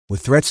With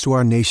threats to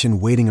our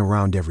nation waiting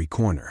around every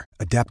corner,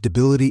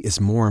 adaptability is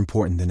more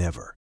important than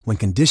ever. When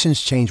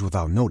conditions change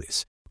without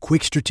notice,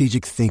 quick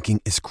strategic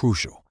thinking is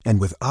crucial.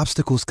 And with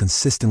obstacles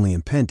consistently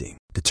impending,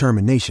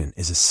 determination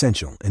is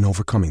essential in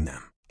overcoming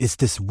them. It's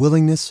this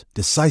willingness,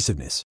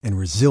 decisiveness, and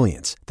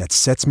resilience that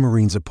sets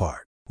Marines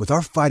apart. With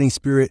our fighting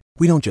spirit,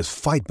 we don't just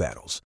fight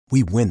battles,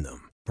 we win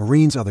them.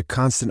 Marines are the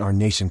constant our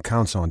nation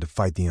counts on to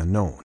fight the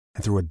unknown.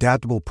 And through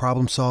adaptable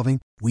problem solving,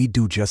 we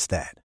do just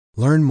that.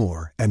 Learn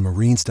more at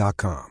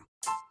marines.com.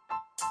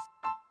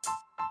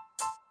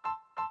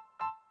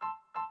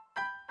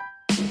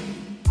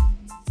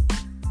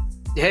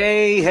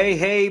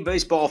 Hey,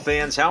 baseball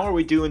fans. How are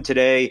we doing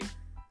today?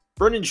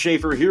 Brendan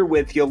Schaefer here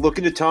with you,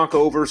 looking to talk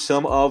over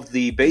some of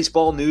the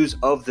baseball news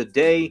of the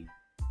day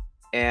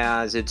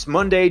as it's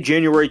Monday,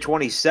 January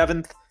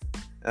 27th,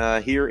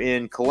 here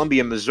in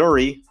Columbia,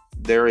 Missouri.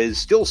 There is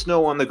still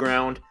snow on the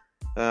ground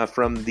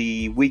from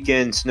the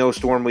weekend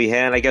snowstorm we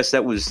had. I guess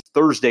that was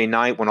Thursday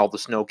night when all the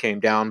snow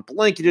came down,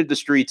 blanketed the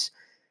streets,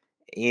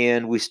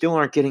 and we still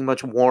aren't getting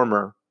much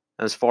warmer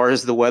as far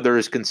as the weather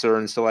is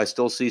concerned, so I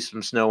still see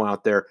some snow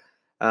out there.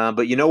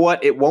 But you know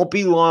what? It won't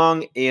be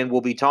long, and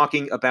we'll be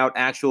talking about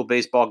actual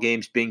baseball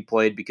games being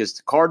played because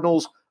the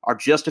Cardinals are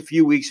just a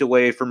few weeks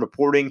away from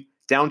reporting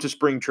down to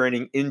spring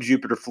training in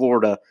Jupiter,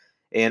 Florida.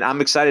 And I'm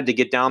excited to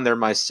get down there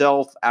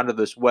myself out of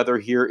this weather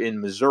here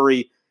in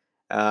Missouri.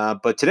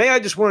 But today I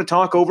just want to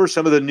talk over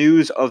some of the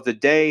news of the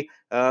day.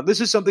 This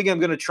is something I'm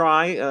going to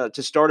try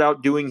to start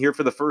out doing here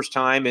for the first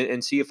time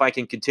and see if I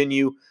can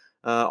continue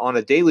on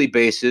a daily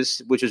basis,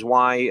 which is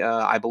why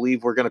I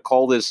believe we're going to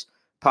call this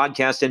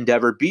podcast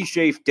endeavor Be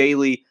Safe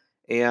Daily.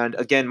 And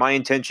again, my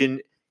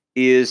intention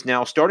is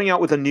now starting out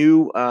with a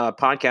new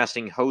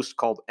podcasting host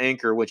called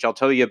Anchor, which I'll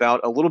tell you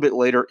about a little bit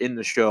later in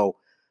the show.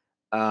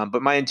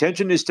 But my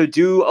intention is to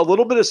do a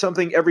little bit of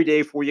something every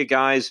day for you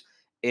guys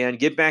and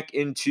get back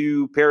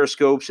into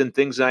periscopes and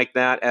things like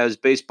that as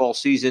baseball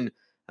season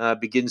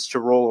begins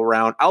to roll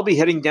around. I'll be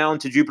heading down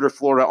to Jupiter,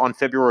 Florida on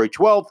February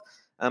 12th.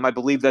 I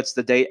believe that's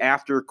the day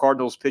after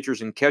Cardinals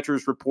pitchers and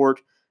catchers report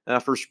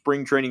for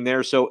spring training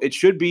there. So it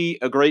should be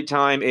a great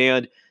time,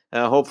 and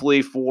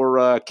hopefully for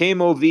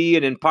KMOV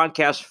and in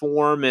podcast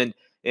form and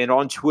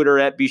on Twitter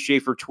at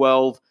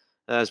BSchaefer12,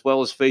 as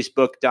well as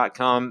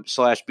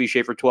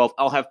Facebook.com/BSchaefer12.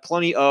 I'll have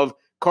plenty of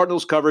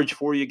Cardinals coverage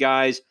for you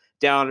guys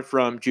down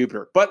from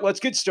Jupiter. But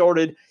let's get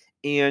started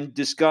and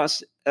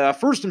discuss,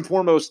 first and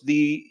foremost,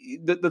 the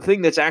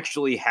thing that's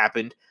actually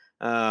happened.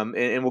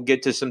 And we'll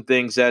get to some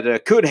things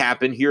that could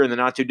happen here in the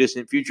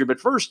not-too-distant future.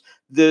 But first,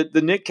 the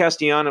Nick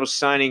Castellanos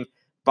signing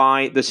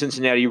by the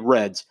Cincinnati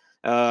Reds.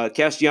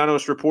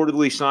 Castellanos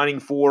reportedly signing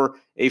for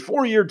a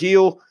 4-year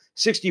deal,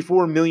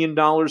 $64 million,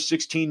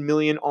 $16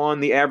 million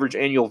on the average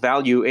annual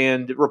value,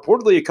 and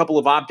reportedly a couple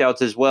of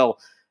opt-outs as well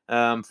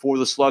for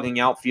the slugging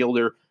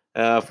outfielder,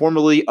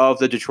 formerly of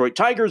the Detroit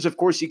Tigers. Of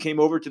course, he came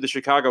over to the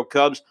Chicago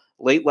Cubs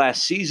late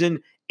last season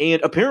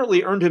and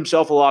apparently earned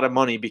himself a lot of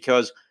money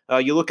because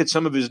you look at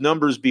some of his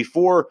numbers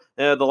before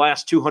the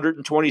last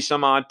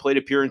 220-some-odd plate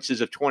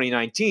appearances of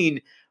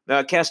 2019,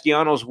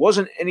 Castellanos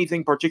wasn't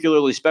anything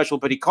particularly special,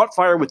 but he caught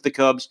fire with the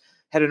Cubs,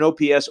 had an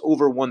OPS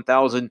over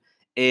 1,000,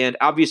 and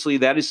obviously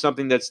that is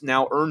something that's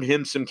now earned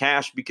him some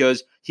cash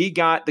because he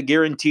got the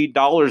guaranteed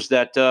dollars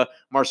that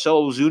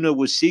Marcell Ozuna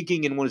was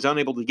seeking and was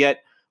unable to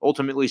get,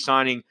 ultimately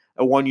signing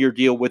a 1-year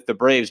deal with the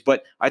Braves.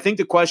 But I think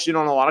the question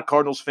on a lot of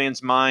Cardinals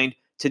fans' mind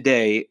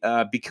today,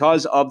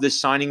 because of this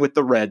signing with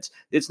the Reds,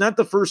 it's not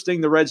the first thing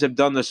the Reds have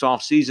done this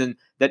offseason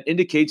that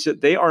indicates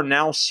that they are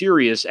now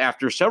serious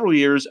after several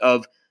years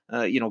of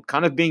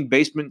kind of being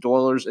basement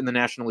dwellers in the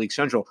National League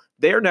Central.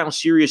 They are now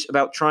serious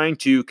about trying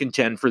to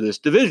contend for this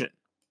division.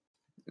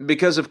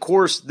 Because, of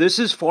course, this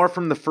is far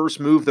from the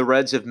first move the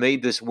Reds have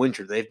made this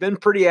winter. They've been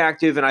pretty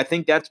active, and I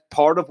think that's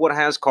part of what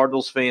has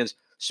Cardinals fans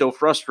so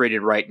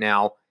frustrated right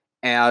now,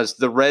 as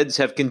the Reds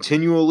have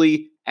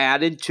continually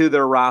added to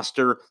their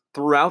roster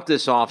throughout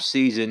this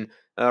offseason,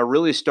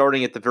 really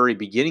starting at the very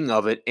beginning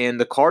of it. And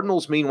the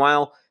Cardinals,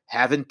 meanwhile,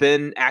 haven't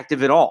been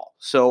active at all.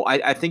 So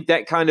I think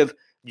that kind of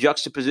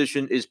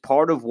juxtaposition is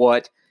part of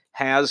what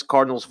has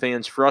Cardinals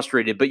fans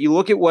frustrated. But you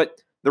look at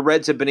what the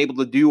Reds have been able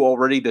to do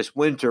already this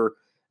winter.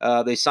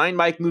 They signed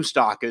Mike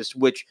Moustakas,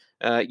 which,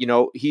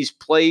 he's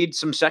played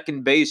some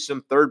second base,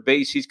 some third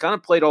base. He's kind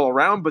of played all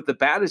around, but the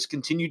bat has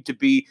continued to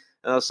be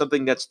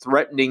something that's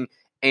threatening.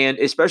 And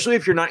especially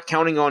if you're not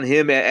counting on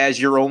him as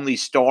your only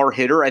star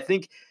hitter, I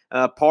think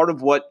part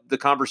of what the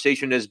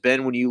conversation has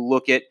been when you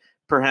look at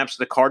perhaps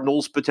the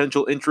Cardinals'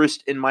 potential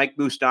interest in Mike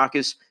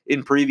Moustakas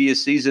in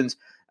previous seasons,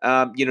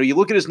 you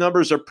look at his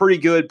numbers are pretty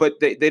good, but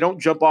they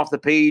don't jump off the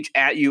page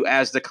at you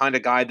as the kind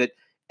of guy that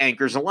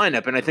anchors a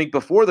lineup. And I think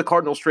before the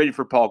Cardinals traded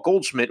for Paul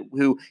Goldschmidt,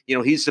 who,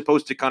 he's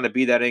supposed to kind of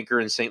be that anchor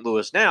in St.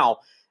 Louis now,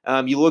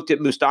 you looked at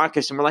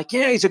Moustakas and we're like,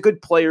 yeah, he's a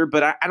good player,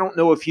 but I don't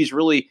know if he's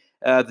really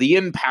the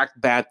impact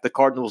bat the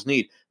Cardinals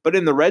need. But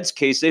in the Reds'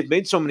 case, they've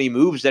made so many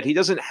moves that he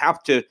doesn't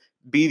have to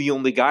be the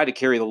only guy to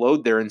carry the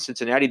load there in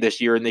Cincinnati this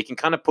year, and they can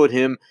kind of put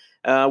him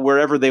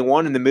wherever they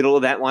want in the middle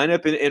of that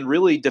lineup and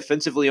really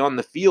defensively on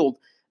the field.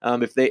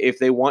 if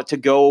they want to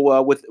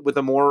go with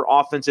a more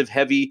offensive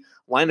heavy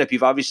lineup.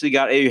 You've obviously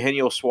got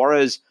Eugenio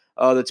Suarez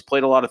that's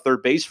played a lot of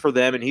third base for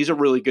them, and he's a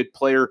really good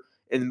player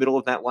in the middle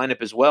of that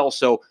lineup as well.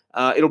 So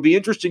it'll be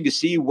interesting to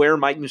see where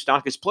Mike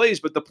Moustakas plays.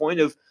 But the point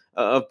of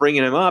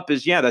bringing him up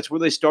is, that's where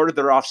they started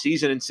their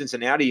offseason in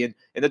Cincinnati, and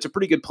that's a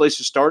pretty good place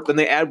to start. Then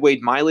they add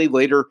Wade Miley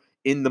later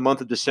in the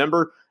month of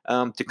December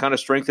to kind of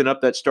strengthen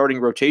up that starting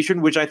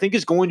rotation, which I think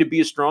is going to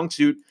be a strong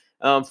suit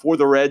for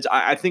the Reds.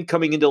 I think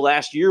coming into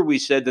last year, we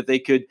said that they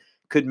could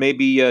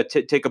maybe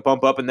take a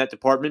bump up in that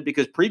department,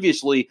 because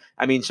previously,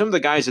 some of the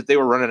guys that they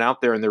were running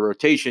out there in their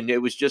rotation,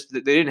 it was just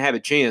that they didn't have a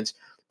chance.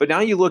 But now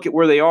you look at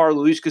where they are.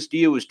 Luis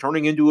Castillo is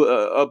turning into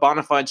a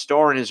bona fide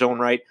star in his own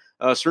right,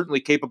 certainly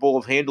capable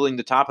of handling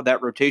the top of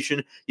that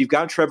rotation. You've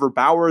got Trevor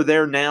Bauer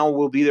there now,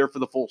 will be there for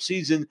the full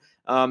season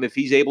if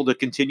he's able to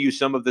continue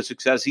some of the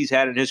success he's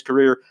had in his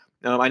career.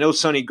 I know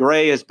Sonny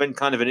Gray has been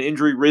kind of an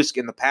injury risk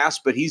in the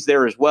past, but he's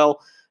there as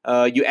well.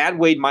 You add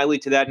Wade Miley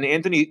to that, and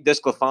Anthony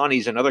DeSclafani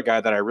is another guy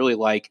that I really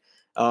like,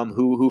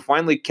 who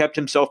finally kept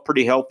himself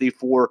pretty healthy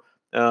for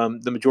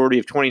the majority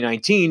of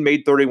 2019,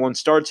 made 31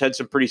 starts, had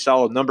some pretty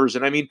solid numbers.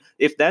 And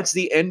if that's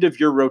the end of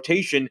your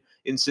rotation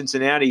in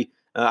Cincinnati,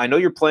 I know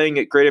you're playing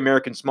at Great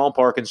American Small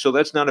Park, and so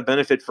that's not a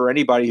benefit for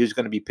anybody who's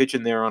going to be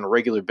pitching there on a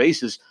regular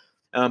basis.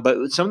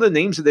 But some of the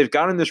names that they've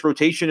got in this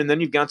rotation, and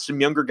then you've got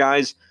some younger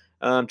guys,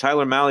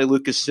 Tyler Mahle,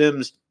 Lucas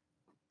Sims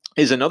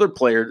is another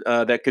player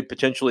that could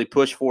potentially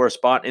push for a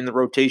spot in the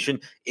rotation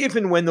if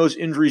and when those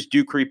injuries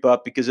do creep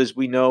up, because as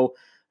we know,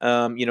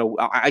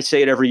 I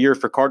say it every year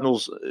for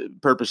Cardinals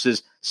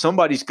purposes,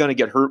 somebody's going to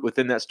get hurt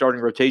within that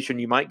starting rotation.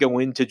 You might go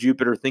into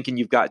Jupiter thinking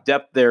you've got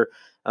depth there,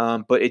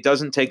 but it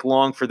doesn't take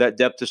long for that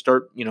depth to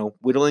start,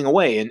 whittling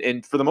away.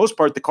 And for the most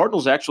part, the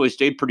Cardinals actually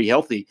stayed pretty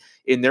healthy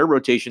in their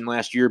rotation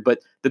last year, but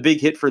the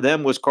big hit for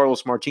them was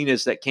Carlos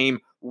Martinez that came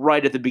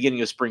right at the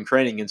beginning of spring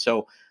training. And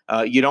so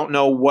you don't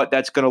know what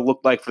that's going to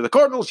look like for the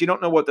Cardinals. You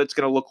don't know what that's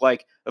going to look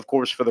like, of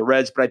course, for the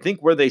Reds. But I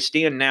think where they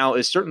stand now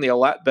is certainly a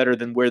lot better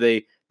than where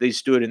they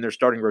stood in their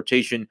starting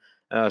rotation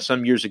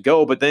some years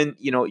ago. But then,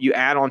 you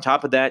add on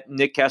top of that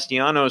Nick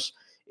Castellanos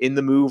in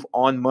the move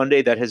on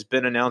Monday that has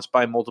been announced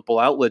by multiple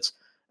outlets.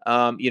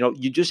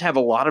 You just have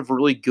a lot of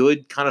really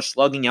good kind of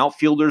slugging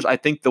outfielders. I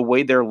think the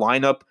way their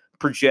lineup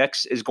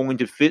projects is going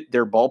to fit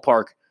their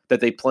ballpark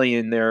that they play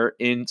in there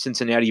in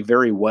Cincinnati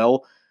very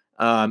well.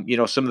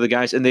 Some of the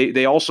guys, and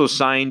they also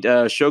signed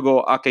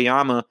Shogo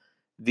Akiyama,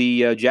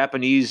 the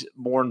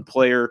Japanese-born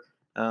player,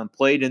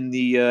 played in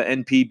the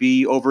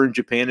NPB over in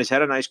Japan, has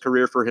had a nice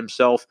career for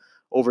himself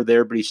over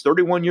there, but he's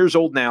 31 years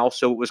old now,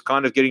 so it was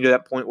kind of getting to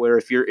that point where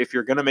if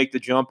you're going to make the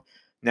jump,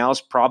 now's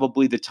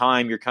probably the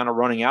time. You're kind of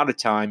running out of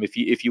time if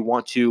you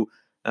want to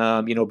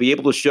be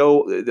able to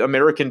show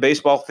American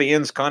baseball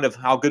fans kind of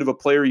how good of a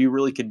player you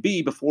really can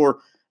be before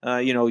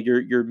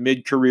your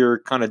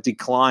mid-career kind of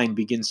decline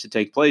begins to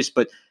take place.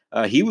 But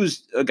he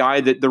was a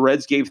guy that the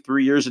Reds gave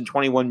 3 years and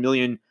 $21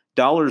 million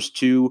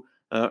to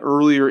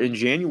earlier in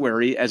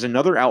January as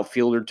another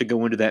outfielder to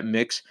go into that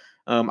mix.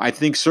 I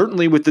think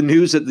certainly with the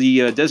news that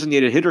the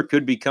designated hitter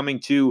could be coming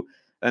to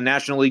a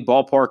National League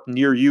ballpark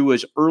near you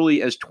as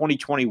early as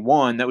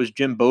 2021, that was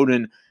Jim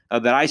Bowden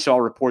that I saw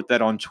report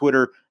that on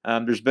Twitter.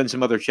 There's been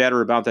some other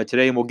chatter about that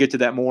today, and we'll get to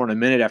that more in a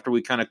minute after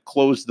we kind of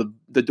close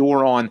the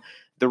door on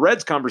the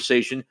Reds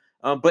conversation.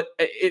 But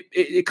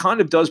it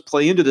kind of does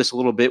play into this a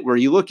little bit, where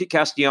you look at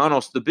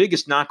Castellanos, the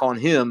biggest knock on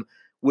him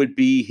would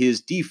be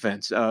his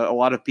defense. A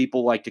lot of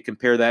people like to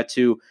compare that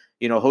to,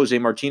 Jose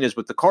Martinez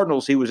with the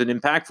Cardinals. He was an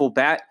impactful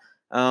bat,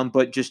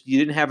 but just you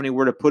didn't have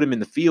anywhere to put him in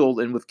the field.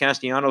 And with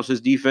Castellanos,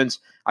 his defense,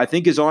 I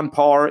think, is on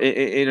par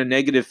in a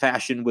negative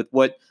fashion with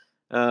what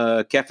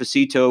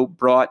Cafecito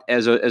brought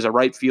as a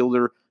right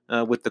fielder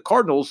with the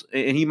Cardinals.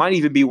 And he might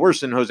even be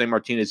worse than Jose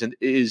Martinez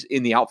is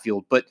in the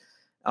outfield. But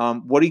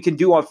what he can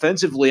do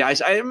offensively,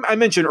 I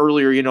mentioned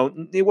earlier,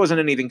 it wasn't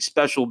anything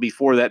special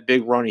before that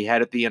big run he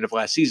had at the end of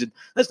last season.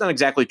 That's not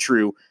exactly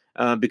true,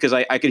 because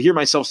I could hear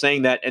myself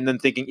saying that and then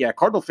thinking,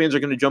 Cardinal fans are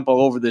going to jump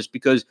all over this,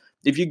 because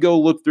if you go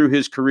look through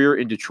his career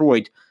in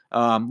Detroit,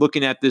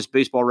 looking at this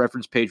Baseball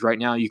Reference page right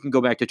now, you can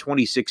go back to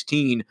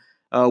 2016,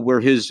 where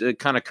his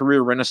kind of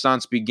career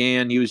renaissance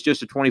began. He was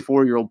just a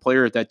 24-year-old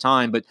player at that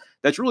time, but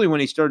that's really when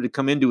he started to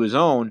come into his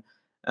own.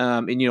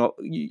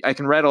 I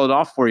can rattle it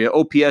off for you.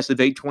 OPS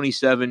of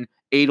 827,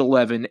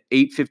 811,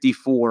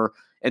 854.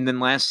 And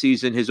then last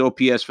season, his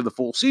OPS for the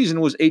full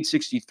season was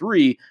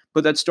 863,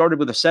 but that started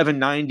with a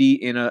 790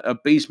 in a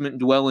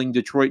basement-dwelling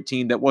Detroit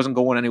team that wasn't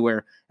going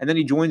anywhere. And then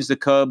he joins the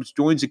Cubs,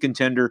 joins a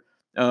contender.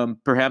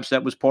 Perhaps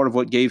that was part of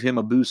what gave him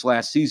a boost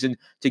last season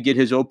to get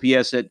his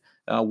OPS at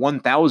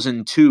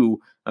 1,002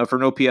 for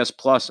an OPS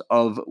plus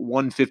of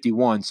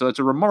 151. So it's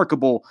a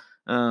remarkable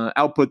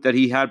output that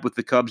he had with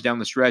the Cubs down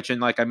the stretch. And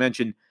like I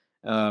mentioned,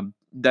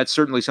 that's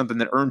certainly something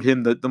that earned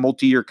him the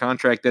multi-year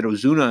contract that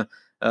Ozuna,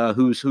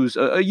 who's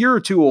a year or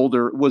two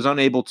older, was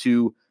unable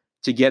to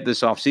get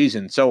this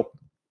offseason. So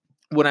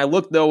when I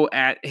look, though,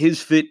 at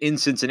his fit in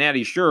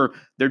Cincinnati, sure,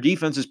 their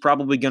defense is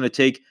probably going to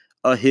take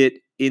a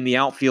hit in the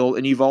outfield.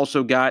 And you've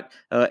also got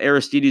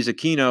Aristides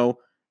Aquino,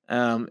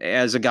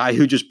 as a guy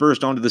who just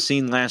burst onto the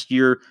scene last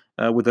year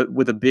with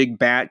a big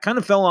bat. Kind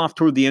of fell off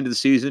toward the end of the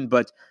season,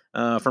 but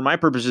for my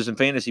purposes in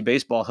fantasy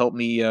baseball, helped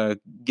me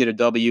get a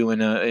W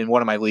in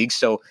one of my leagues.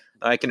 So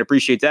I can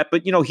appreciate that.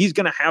 But he's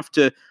going to have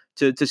to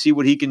see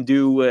what he can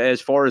do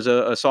as far as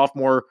a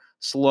sophomore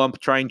slump,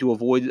 trying to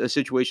avoid a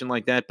situation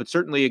like that. But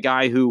certainly a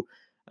guy who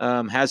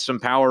has some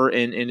power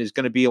and is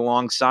going to be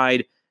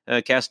alongside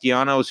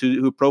Castellanos,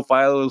 who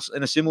profiles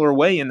in a similar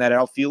way in that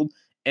outfield.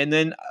 And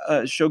then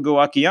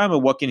Shogo Akiyama,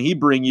 what can he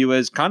bring you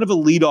as kind of a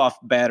leadoff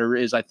batter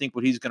is, I think,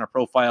 what he's going to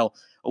profile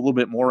a little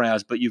bit more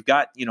as. But you've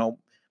got,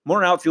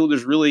 more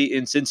outfielders really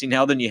in Cincy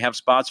now than you have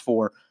spots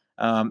for.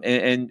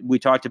 And we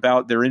talked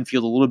about their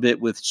infield a little bit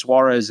with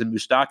Suarez and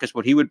Moustakas,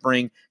 what he would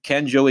bring.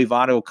 Can Joey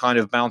Votto kind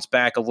of bounce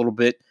back a little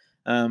bit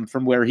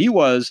from where he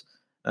was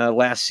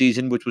last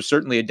season, which was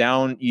certainly a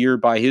down year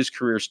by his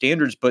career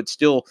standards, but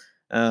still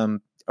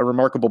a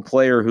remarkable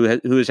player who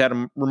has had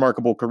a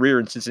remarkable career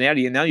in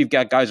Cincinnati. And now you've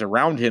got guys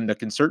around him that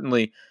can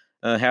certainly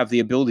have the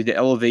ability to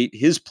elevate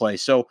his play.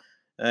 So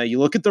you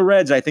look at the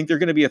Reds, I think they're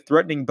going to be a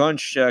threatening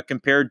bunch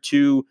compared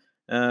to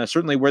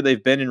certainly where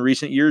they've been in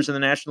recent years in the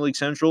National League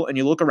Central. And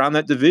you look around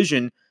that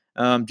division,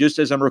 just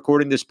as I'm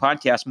recording this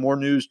podcast, more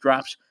news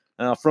drops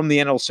from the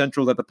NL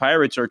Central that the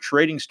Pirates are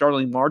trading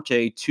Starling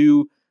Marte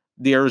to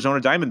the Arizona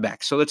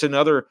Diamondbacks. So that's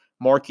another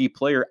marquee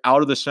player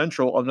out of the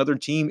Central, another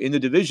team in the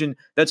division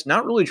that's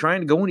not really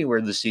trying to go anywhere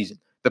this season.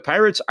 The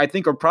Pirates, I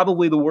think, are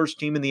probably the worst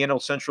team in the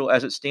NL Central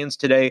as it stands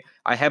today.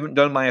 I haven't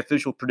done my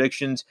official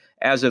predictions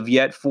as of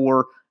yet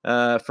for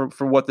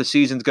what the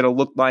season's going to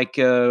look like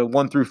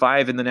 1 through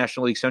 5 in the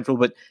National League Central.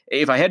 But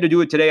if I had to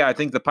do it today, I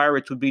think the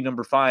Pirates would be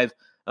number 5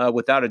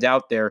 without a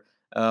doubt there.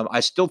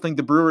 I still think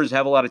the Brewers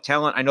have a lot of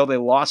talent. I know they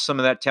lost some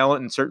of that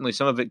talent and certainly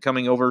some of it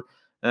coming over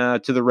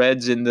to the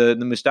Reds in the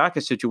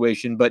Moustakas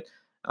situation. But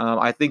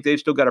I think they've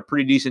still got a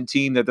pretty decent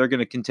team that they're going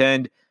to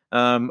contend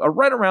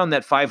right around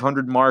that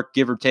 500 mark,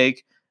 give or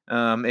take.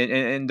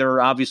 And there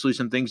are obviously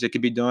some things that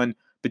could be done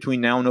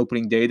between now and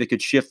opening day that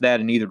could shift that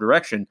in either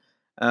direction.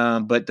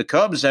 But the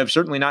Cubs have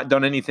certainly not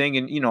done anything.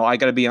 And, I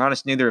got to be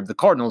honest, neither have the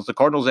Cardinals. The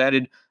Cardinals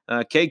added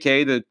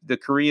KK, the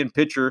Korean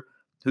pitcher,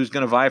 who's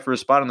going to vie for a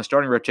spot on the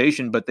starting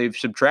rotation, but they've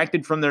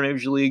subtracted from their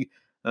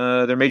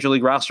major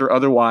league roster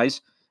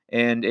otherwise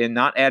and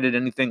not added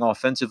anything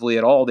offensively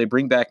at all. They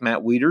bring back Matt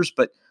Wieters,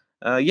 but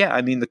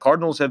the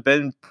Cardinals have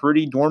been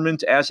pretty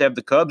dormant, as have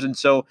the Cubs. And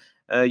so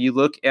you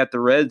look at the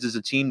Reds as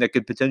a team that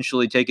could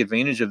potentially take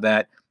advantage of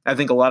that. I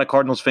think a lot of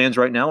Cardinals fans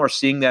right now are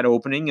seeing that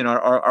opening and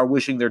are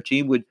wishing their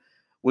team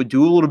would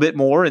do a little bit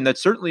more. And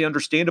that's certainly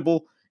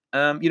understandable.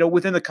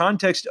 Within the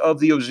context of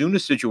the Ozuna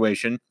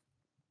situation,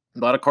 a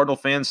lot of Cardinal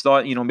fans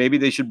thought, maybe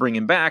they should bring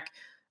him back.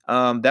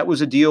 That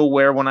was a deal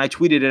where when I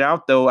tweeted it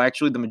out, though,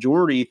 actually the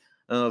majority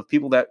of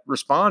people that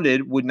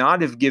responded would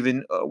not have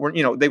given,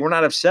 they were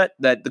not upset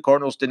that the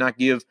Cardinals did not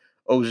give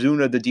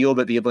Ozuna the deal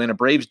that the Atlanta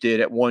Braves did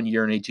at 1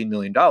 year and $18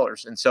 million.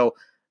 And so,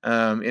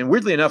 and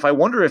weirdly enough, I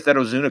wonder if that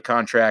Ozuna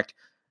contract,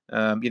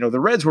 the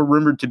Reds were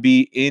rumored to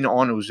be in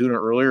on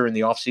Ozuna earlier in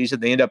the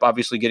offseason. They end up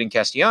obviously getting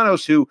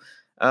Castellanos, who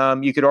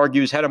you could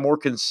argue has had a more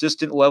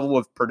consistent level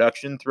of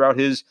production throughout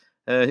his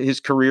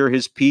career.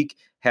 His peak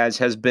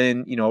has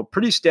been,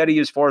 pretty steady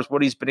as far as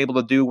what he's been able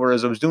to do,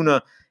 whereas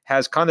Ozuna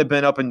has kind of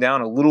been up and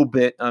down a little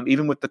bit.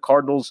 Even with the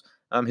Cardinals,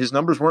 his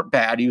numbers weren't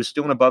bad. He was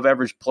still an above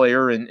average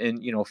player and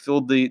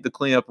filled the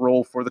cleanup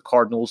role for the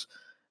Cardinals,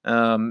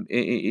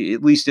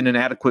 at least in an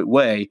adequate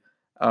way.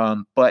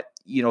 But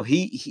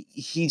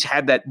he's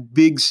had that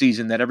big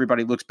season that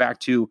everybody looks back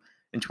to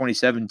in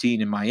 2017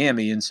 in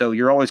Miami. And so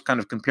you're always kind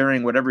of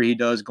comparing whatever he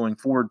does going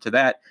forward to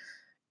that.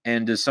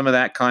 And does some of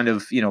that kind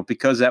of,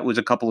 because that was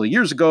a couple of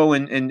years ago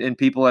and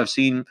people have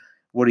seen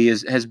what he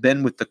has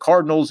been with the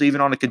Cardinals,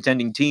 even on a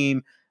contending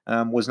team,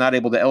 was not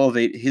able to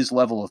elevate his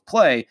level of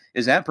play.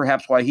 Is that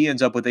perhaps why he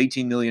ends up with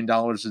 $18 million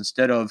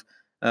instead of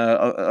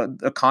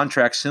a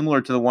contract similar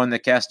to the one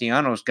that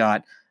Castellanos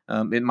got?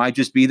 It might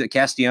just be that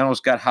Castellanos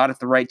got hot at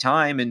the right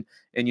time and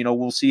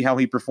we'll see how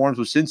he performs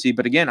with Cincy.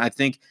 But again, I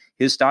think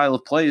his style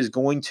of play is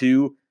going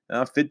to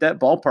fit that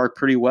ballpark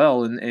pretty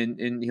well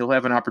and he'll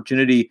have an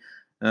opportunity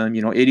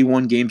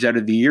 81 games out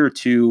of the year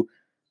to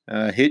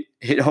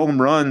hit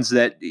home runs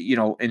that,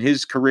 in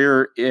his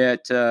career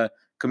at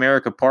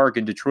Comerica Park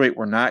in Detroit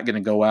were not going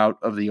to go out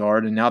of the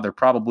yard. And now they're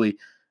probably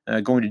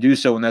going to do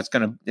so, and that's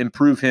going to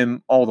improve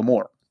him all the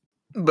more.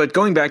 But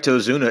going back to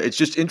Ozuna, it's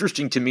just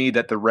interesting to me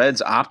that the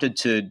Reds opted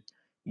to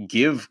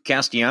give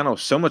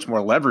Castellanos so much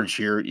more leverage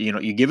here.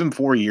 You give him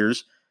 4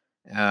 years,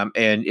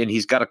 and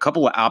he's got a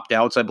couple of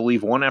opt-outs, I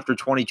believe, one after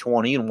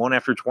 2020 and one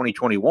after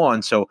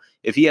 2021. So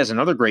if he has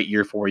another great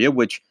year for you,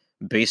 which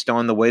based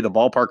on the way the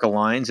ballpark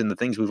aligns and the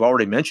things we've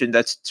already mentioned,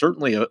 that's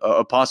certainly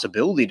a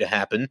possibility to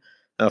happen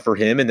for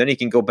him. And then he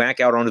can go back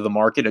out onto the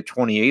market at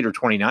 28 or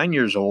 29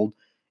 years old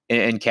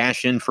and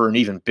cash in for an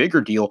even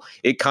bigger deal.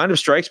 It kind of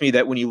strikes me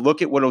that when you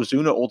look at what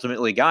Ozuna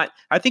ultimately got,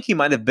 I think he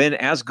might have been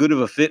as good of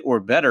a fit or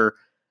better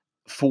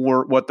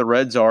for what the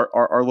Reds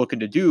are looking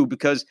to do,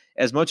 because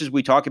as much as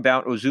we talk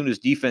about Ozuna's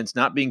defense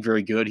not being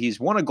very good, he's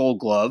won a Gold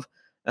Glove.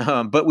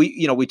 But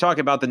we talk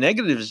about the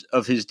negatives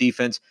of his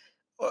defense.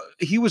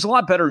 He was a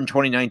lot better in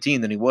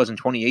 2019 than he was in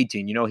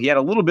 2018. He had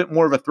a little bit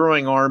more of a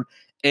throwing arm,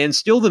 and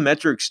still the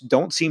metrics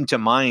don't seem to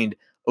mind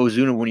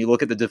Ozuna when you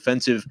look at the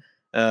defensive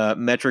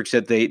metrics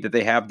that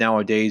they have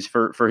nowadays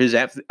for his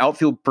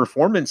outfield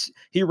performance.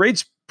 He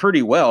rates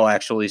pretty well,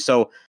 actually.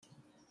 So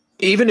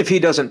even if he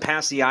doesn't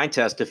pass the eye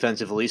test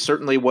defensively,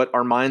 certainly what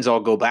our minds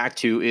all go back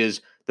to is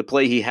the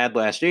play he had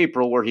last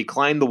April where he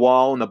climbed the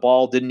wall and the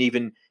ball didn't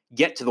even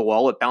get to the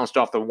wall. It bounced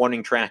off the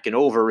warning track and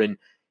over, and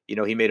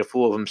he made a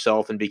fool of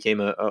himself and became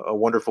a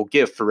wonderful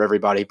gift for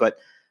everybody. But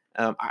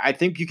I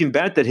think you can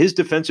bet that his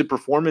defensive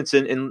performance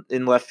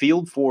in left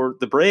field for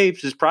the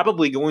Braves is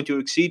probably going to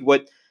exceed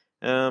what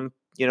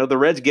the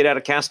Reds get out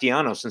of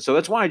Castellanos. And so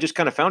that's why I just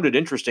kind of found it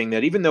interesting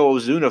that even though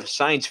Ozuna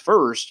signs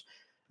first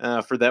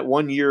for that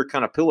 1 year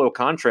kind of pillow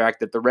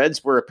contract, that the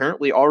Reds were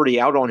apparently already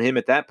out on him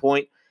at that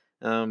point,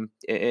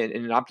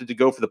 and opted to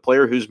go for the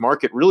player whose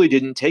market really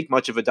didn't take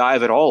much of a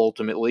dive at all.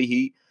 Ultimately,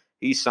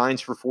 he signs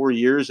for 4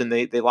 years and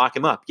they lock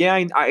him up. Yeah,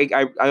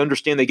 I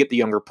understand they get the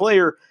younger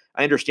player.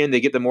 I understand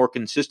they get the more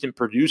consistent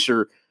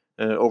producer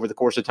over the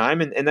course of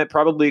time, and that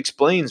probably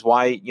explains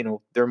why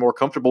they're more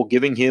comfortable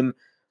giving him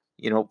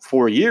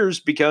 4 years,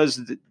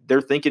 because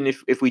they're thinking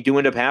if we do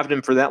end up having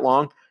him for that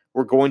long,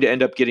 we're going to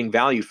end up getting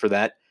value for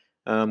that.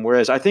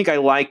 Whereas I think I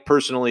like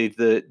personally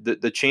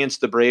the chance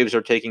the Braves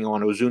are taking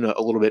on Ozuna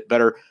a little bit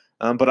better.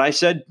 But I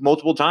said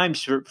multiple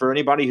times for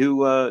anybody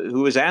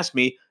who has asked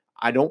me,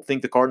 I don't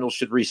think the Cardinals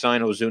should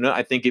re-sign Ozuna.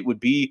 I think it would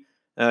be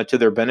to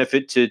their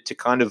benefit to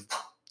kind of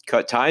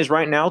cut ties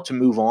right now, to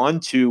move on,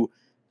 to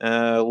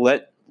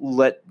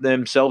let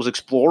themselves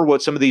explore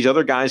what some of these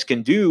other guys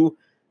can do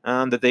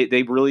that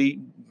they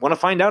really want to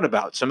find out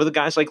about. Some of the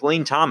guys like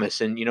Lane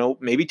Thomas, and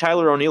maybe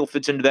Tyler O'Neill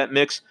fits into that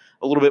mix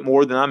a little bit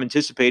more than I'm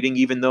anticipating,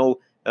 even though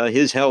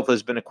his health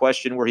has been a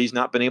question where he's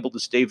not been able to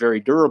stay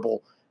very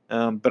durable.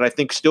 But I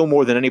think still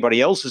more than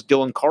anybody else is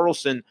Dylan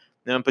Carlson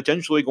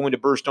potentially going to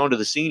burst onto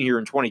the scene here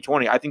in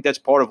 2020. I think that's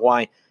part of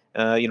why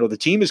the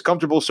team is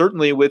comfortable,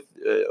 certainly with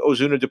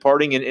Ozuna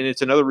departing, and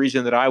it's another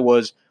reason that I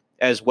was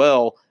as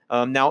well.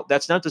 Now,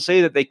 that's not to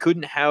say that they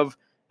couldn't have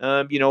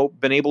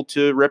been able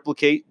to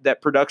replicate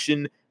that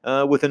production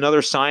with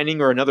another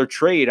signing or another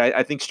trade.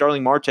 I think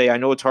Starling Marte, I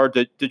know it's hard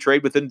to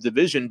trade within the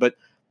division, but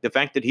the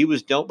fact that he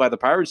was dealt by the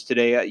Pirates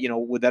today,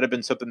 would that have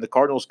been something the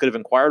Cardinals could have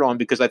inquired on?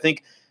 Because I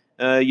think,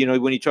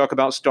 when you talk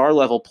about star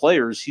level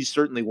players, he's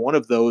certainly one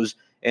of those.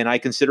 And I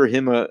consider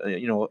him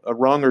a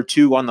rung or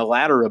two on the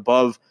ladder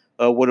above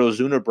what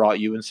Ozuna brought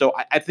you. And so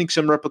I think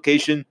some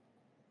replication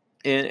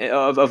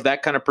of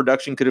that kind of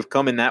production could have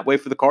come in that way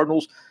for the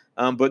Cardinals.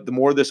 But the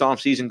more this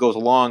offseason goes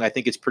along, I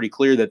think it's pretty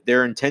clear that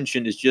their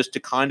intention is just to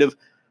kind of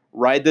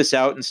ride this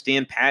out and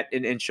stand pat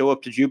and show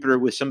up to Jupiter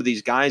with some of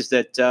these guys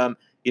that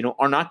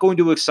are not going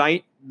to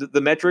excite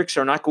the metrics,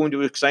 are not going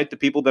to excite the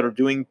people that are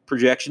doing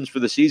projections for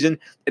the season,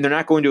 and they're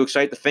not going to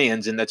excite the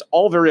fans. And that's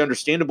all very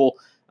understandable.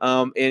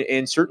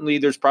 And certainly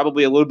there's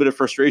probably a little bit of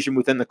frustration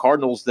within the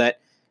Cardinals that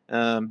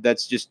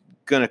that's just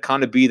going to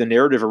kind of be the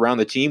narrative around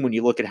the team when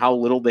you look at how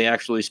little they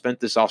actually spent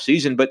this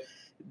offseason. But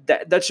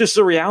that's just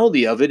the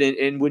reality of it.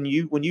 And when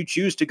you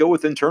choose to go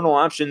with internal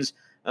options,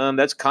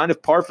 that's kind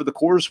of par for the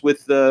course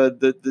with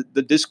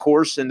the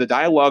discourse and the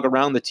dialogue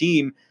around the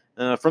team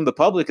from the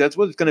public. That's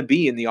what it's going to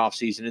be in the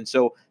offseason. And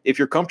so if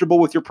you're comfortable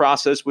with your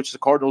process, which the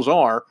Cardinals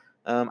are,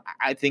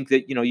 I think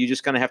that you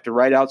just kind of have to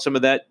ride out some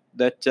of that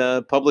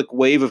public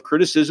wave of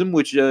criticism,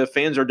 which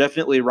fans are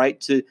definitely right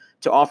to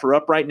offer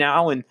up right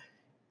now, and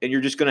you're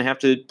just going to have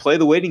to play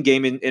the waiting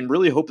game and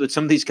really hope that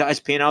some of these guys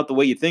pan out the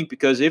way you think.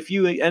 Because if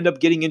you end up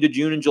getting into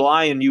June and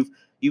July and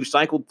you've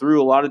cycled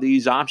through a lot of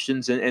these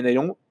options and they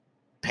don't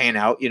pan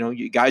out,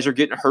 you guys are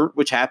getting hurt,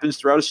 which happens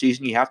throughout a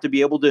season. You have to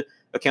be able to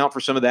account for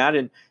some of that,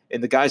 and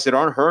the guys that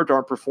aren't hurt,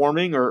 aren't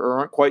performing, or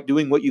aren't quite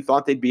doing what you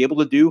thought they'd be able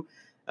to do.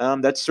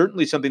 That's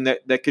certainly something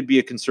that could be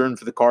a concern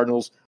for the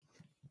Cardinals.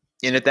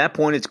 And at that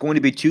point, it's going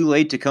to be too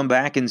late to come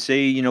back and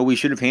say, we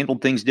should have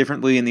handled things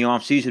differently in the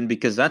offseason,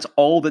 because that's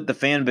all that the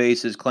fan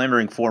base is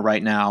clamoring for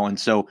right now. And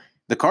so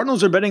the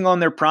Cardinals are betting on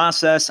their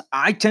process.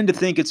 I tend to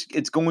think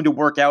it's going to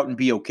work out and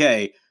be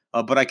okay.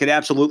 But I could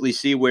absolutely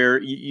see where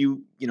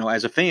you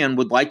as a fan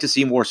would like to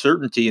see more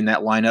certainty in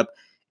that lineup.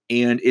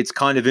 And it's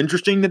kind of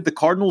interesting that the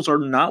Cardinals are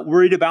not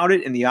worried about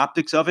it, and the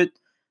optics of it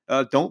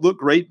don't look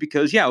great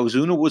because,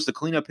 Ozuna was the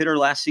cleanup hitter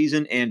last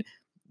season, and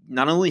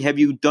not only have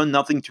you done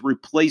nothing to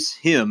replace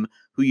him,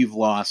 who you've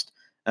lost,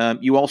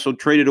 you also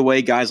traded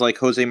away guys like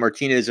Jose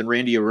Martinez and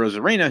Randy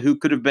Arozarena, who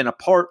could have been a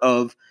part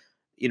of,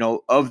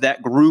 of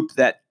that group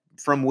that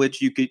from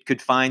which you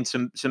could find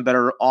some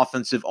better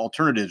offensive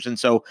alternatives. And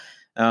so,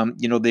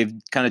 they've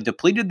kind of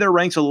depleted their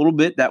ranks a little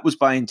bit. That was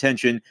by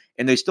intention,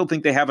 and they still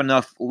think they have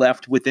enough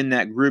left within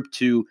that group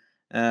to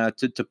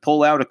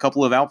pull out a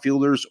couple of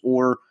outfielders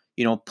or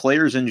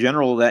players in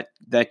general that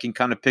can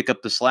kind of pick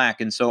up the slack.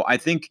 And so I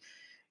think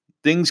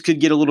things could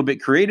get a little bit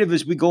creative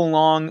as we go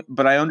along,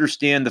 but I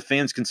understand the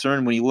fans'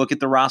 concern when you look at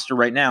the roster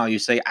right now. You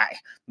say,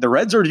 the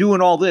Reds are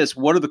doing all this.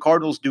 What are the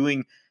Cardinals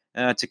doing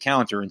to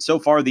counter? And so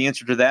far, the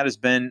answer to that has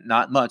been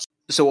not much.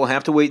 So we'll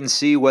have to wait and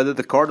see whether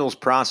the Cardinals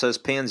process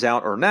pans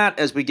out or not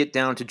as we get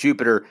down to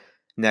Jupiter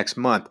next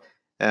month.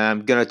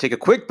 I'm going to take a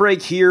quick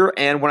break here,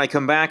 and when I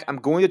come back, I'm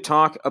going to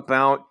talk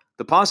about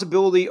the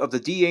possibility of the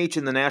DH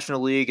in the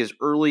National League as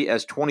early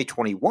as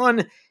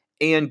 2021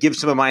 and give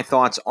some of my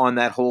thoughts on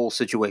that whole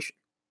situation.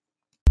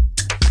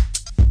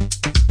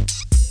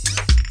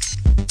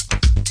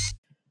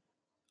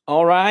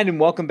 All right, and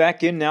welcome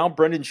back in now.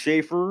 Brendan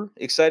Schaefer,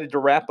 excited to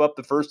wrap up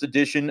the first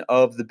edition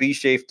of the B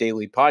Schaefer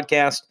Daily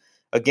Podcast.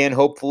 Again,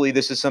 hopefully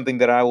this is something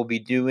that I will be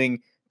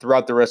doing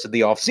throughout the rest of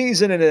the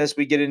offseason, and as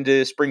we get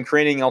into spring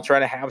training, I'll try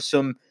to have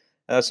some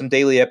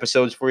daily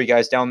episodes for you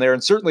guys down there,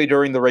 and certainly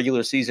during the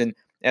regular season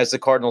as the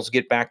Cardinals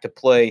get back to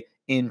play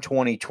in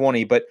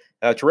 2020. But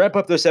to wrap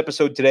up this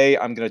episode today,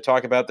 I'm going to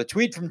talk about the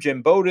tweet from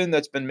Jim Bowden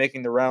that's been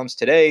making the rounds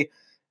today.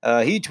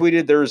 He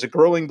tweeted, there is a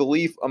growing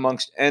belief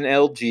amongst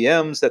NL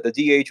GMs that the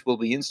DH will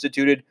be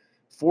instituted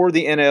for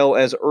the NL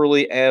as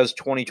early as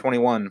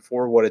 2021,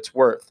 for what it's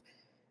worth.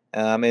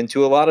 And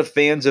to a lot of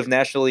fans of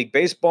National League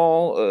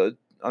Baseball,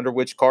 under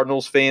which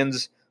Cardinals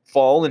fans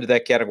fall into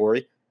that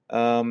category,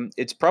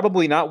 it's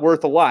probably not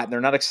worth a lot. They're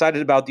not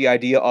excited about the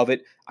idea of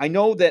it. I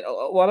know that a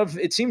lot of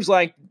it seems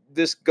like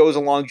this goes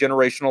along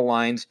generational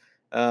lines.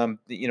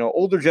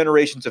 Older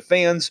generations of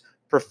fans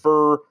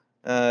prefer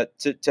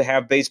to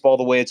have baseball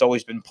the way it's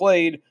always been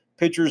played: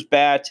 pitchers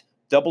bat,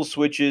 double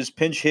switches,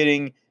 pinch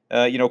hitting,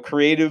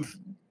 creative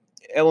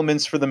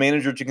elements for the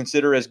manager to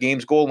consider as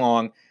games go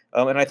along.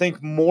 And I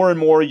think more and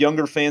more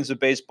younger fans of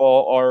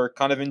baseball are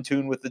kind of in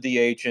tune with the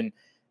DH, and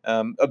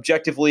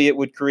objectively, it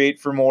would create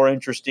for more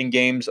interesting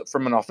games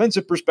from an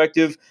offensive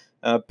perspective.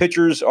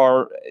 Pitchers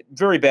are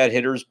very bad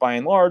hitters by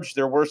and large.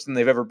 They're worse than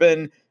they've ever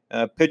been.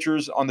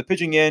 Pitchers on the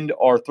pitching end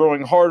are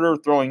throwing harder,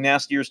 throwing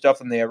nastier stuff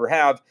than they ever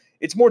have.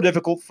 It's more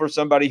difficult for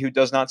somebody who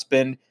does not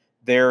spend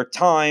their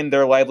time,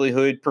 their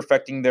livelihood,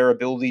 perfecting their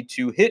ability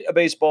to hit a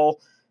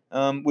baseball,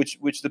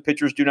 which the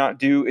pitchers do not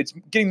do. It's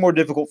getting more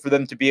difficult for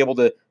them to be able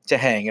to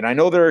hang. And I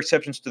know there are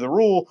exceptions to the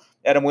rule.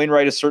 Adam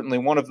Wainwright is certainly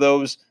one of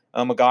those.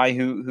 A guy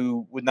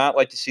who would not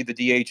like to see the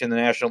DH in the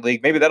National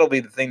League. Maybe that'll be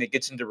the thing that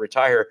gets him to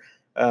retire,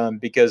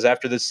 because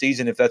after this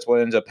season, if that's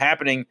what ends up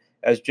happening,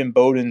 as Jim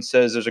Bowden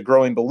says, there's a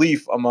growing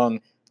belief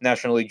among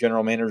National League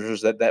general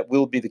managers that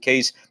will be the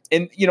case.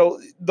 And,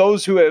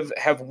 those who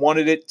have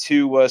wanted it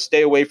to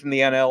stay away from the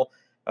NL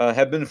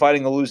have been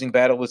fighting a losing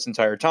battle this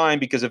entire time,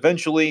 because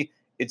eventually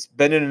it's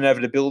been an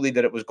inevitability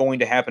that it was going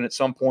to happen at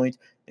some point.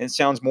 And it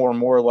sounds more and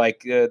more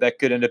like that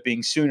could end up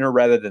being sooner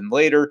rather than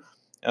later.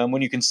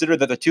 When you consider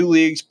that the two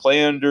leagues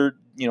play under,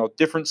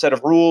 different set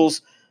of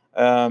rules,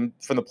 from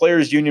the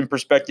players' union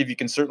perspective, you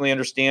can certainly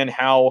understand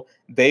how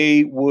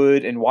they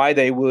would and why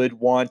they would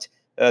want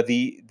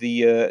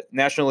the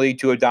National League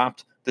to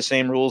adopt the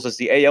same rules as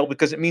the AL,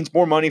 because it means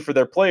more money for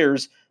their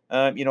players.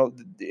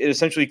 It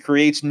essentially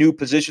creates new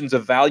positions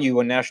of value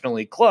in National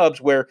League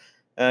clubs where,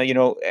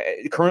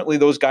 currently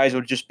those guys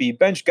would just be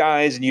bench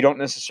guys, and you don't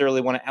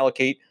necessarily want to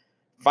allocate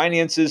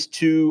finances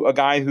to a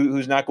guy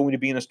who's not going to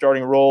be in a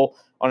starting role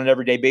on an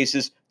everyday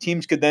basis.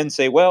 Teams could then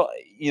say, well,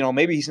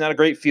 maybe he's not a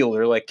great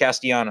fielder like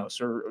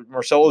Castellanos or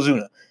Marcell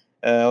Ozuna.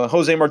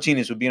 Jose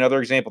Martinez would be another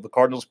example. The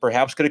Cardinals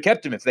perhaps could have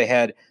kept him if they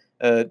had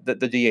the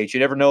DH. You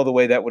never know the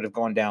way that would have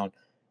gone down.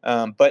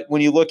 But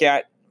when you look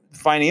at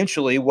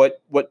financially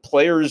what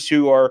players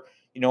who are,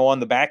 on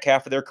the back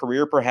half of their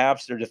career,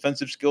 perhaps their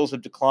defensive skills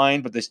have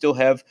declined, but they still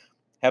have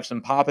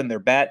some pop in their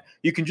bat,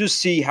 you can just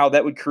see how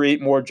that would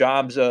create more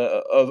jobs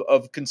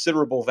of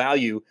considerable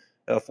value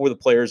for the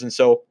players. And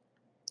so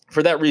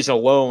for that reason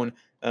alone,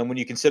 when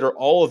you consider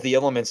all of the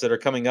elements that are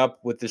coming up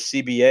with the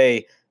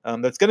CBA,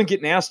 that's going to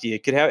get nasty.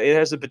 It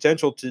has the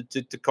potential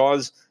to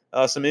cause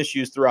some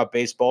issues throughout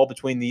baseball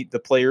between the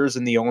players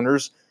and the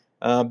owners.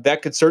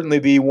 That could certainly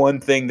be one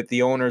thing that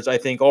the owners, I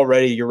think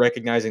already you're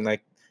recognizing,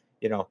 like,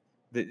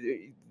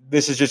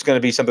 this is just going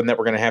to be something that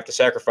we're going to have to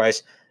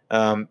sacrifice.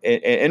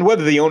 And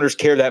whether the owners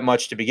care that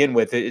much to begin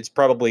with, it's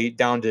probably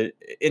down to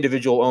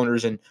individual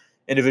owners and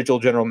individual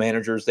general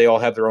managers. They all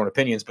have their own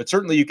opinions, but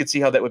certainly you could see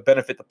how that would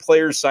benefit the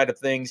players' side of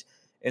things.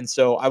 And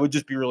so I would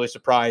just be really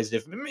surprised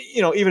if,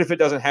 even if it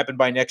doesn't happen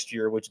by next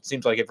year, which it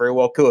seems like it very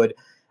well could,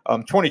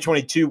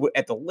 2022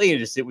 at the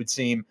latest, it would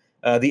seem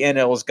the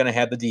NL is going to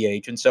have the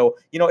DH. And so,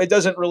 it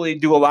doesn't really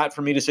do a lot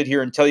for me to sit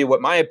here and tell you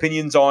what my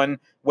opinions on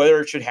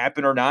whether it should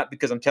happen or not,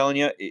 because I'm telling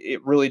you,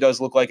 it really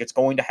does look like it's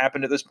going to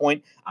happen at this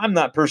point. I'm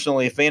not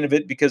personally a fan of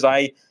it because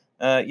I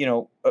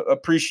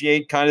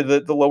appreciate kind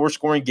of the lower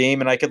scoring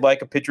game, and I could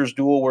like a pitcher's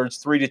duel where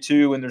it's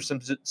 3-2 and there's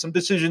some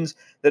decisions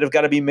that have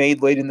got to be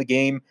made late in the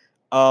game.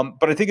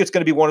 But I think it's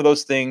going to be one of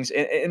those things,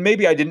 and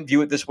maybe I didn't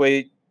view it this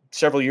way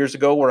several years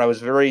ago, where I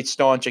was very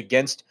staunch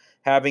against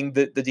having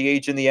the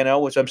DH in the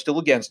NL, which I'm still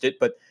against it.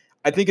 But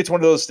I think it's one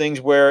of those things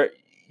where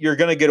you're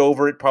going to get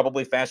over it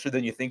probably faster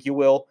than you think you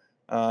will.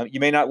 You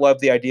may not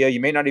love the idea, you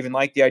may not even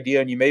like the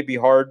idea, and you may be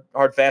hard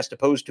fast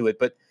opposed to it.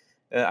 But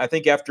I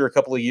think after a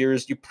couple of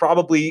years, you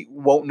probably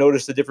won't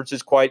notice the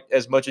differences quite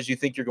as much as you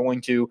think you're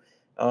going to.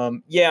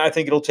 I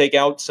think it'll take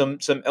out some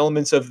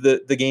elements of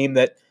the game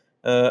that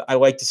I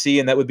like to see,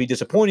 and that would be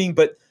disappointing.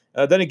 But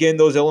then again,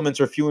 those elements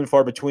are few and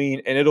far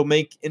between, and it'll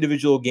make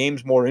individual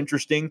games more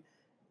interesting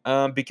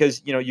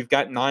because you've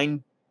got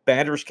 9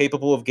 batters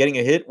capable of getting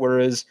a hit,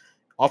 whereas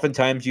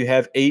oftentimes you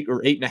have 8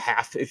 or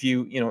 8.5 if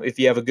if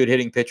you have a good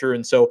hitting pitcher.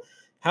 And so,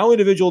 how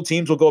individual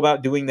teams will go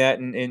about doing that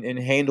and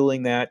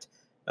handling that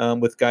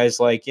with guys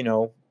like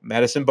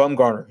Madison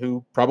Bumgarner,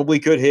 who probably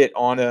could hit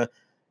as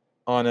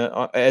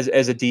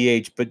a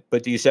DH,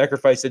 but do you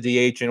sacrifice the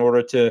DH in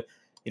order to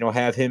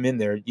have him in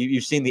there?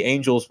 You've seen the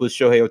Angels with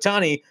Shohei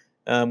Ohtani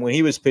when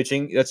he was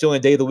pitching. That's the only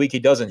day of the week he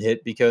doesn't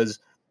hit, because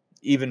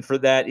even for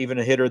that, even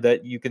a hitter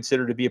that you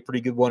consider to be a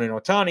pretty good one in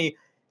Ohtani,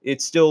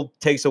 it still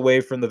takes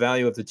away from the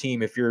value of the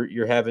team if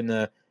you're having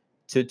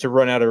to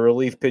run out a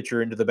relief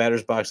pitcher into the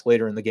batter's box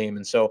later in the game.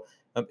 And so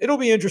it'll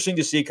be interesting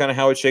to see kind of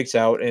how it shakes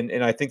out.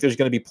 And I think there's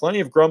going to be plenty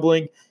of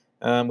grumbling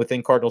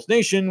within Cardinals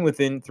Nation,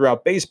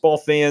 throughout baseball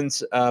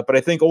fans. But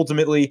I think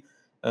ultimately,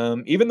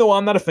 even though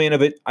I'm not a fan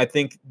of it, I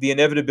think the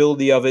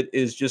inevitability of it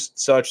is just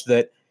such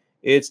that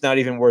it's not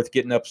even worth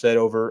getting upset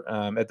over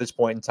at this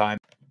point in time.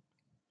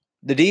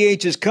 The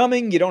DH is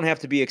coming. You don't have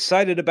to be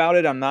excited about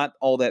it. I'm not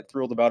all that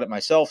thrilled about it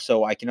myself,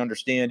 so I can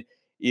understand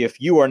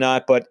if you are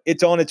not, but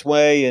it's on its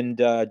way,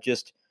 and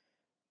just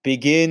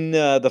begin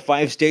the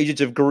 5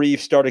 stages of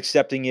grief, start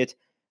accepting it,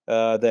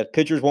 that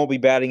pitchers won't be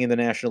batting in the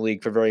National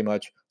League for very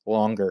much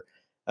longer.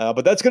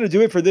 But that's going to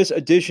do it for this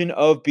edition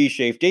of Be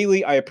Safe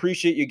Daily. I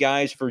appreciate you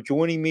guys for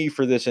joining me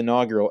for this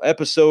inaugural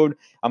episode.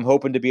 I'm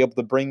hoping to be able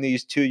to bring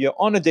these to you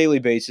on a daily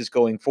basis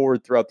going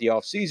forward throughout the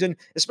offseason,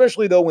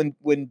 especially though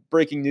when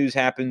breaking news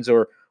happens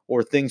or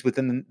things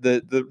within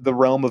the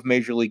realm of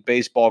Major League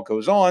Baseball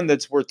goes on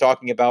that's worth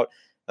talking about.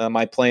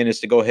 My plan is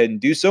to go ahead and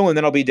do so, and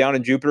then I'll be down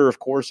in Jupiter, of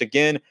course,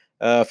 again,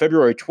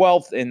 February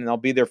 12th, and I'll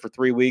be there for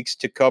 3 weeks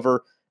to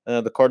cover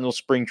the Cardinals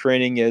spring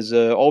training as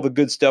all the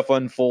good stuff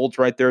unfolds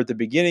right there at the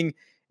beginning.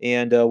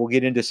 And we'll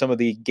get into some of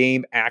the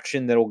game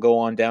action that will go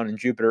on down in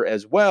Jupiter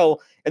as well.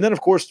 And then,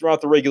 of course,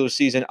 throughout the regular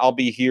season, I'll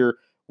be here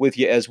with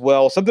you as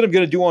well. Something I'm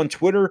going to do on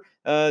Twitter,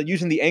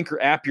 using the Anchor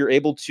app, you're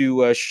able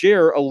to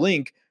share a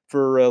link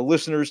for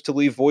listeners to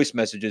leave voice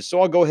messages. So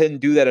I'll go ahead and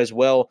do that as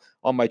well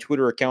on my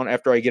Twitter account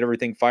after I get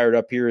everything fired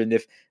up here. And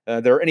if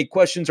there are any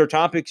questions or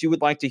topics you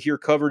would like to hear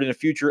covered in a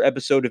future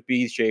episode of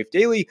Be Safe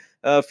Daily,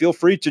 feel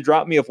free to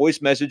drop me a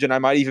voice message, and I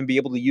might even be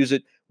able to use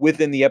it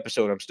within the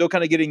episode. I'm still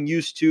kind of getting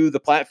used to the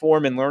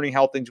platform and learning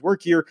how things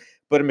work here,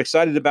 but I'm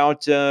excited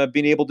about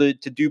being able to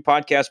do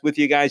podcasts with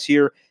you guys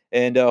here.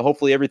 And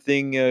hopefully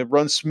everything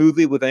runs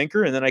smoothly with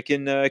Anchor, and then I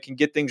can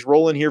get things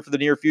rolling here for the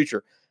near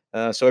future.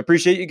 So I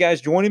appreciate you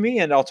guys joining me,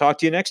 and I'll talk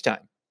to you next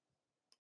time.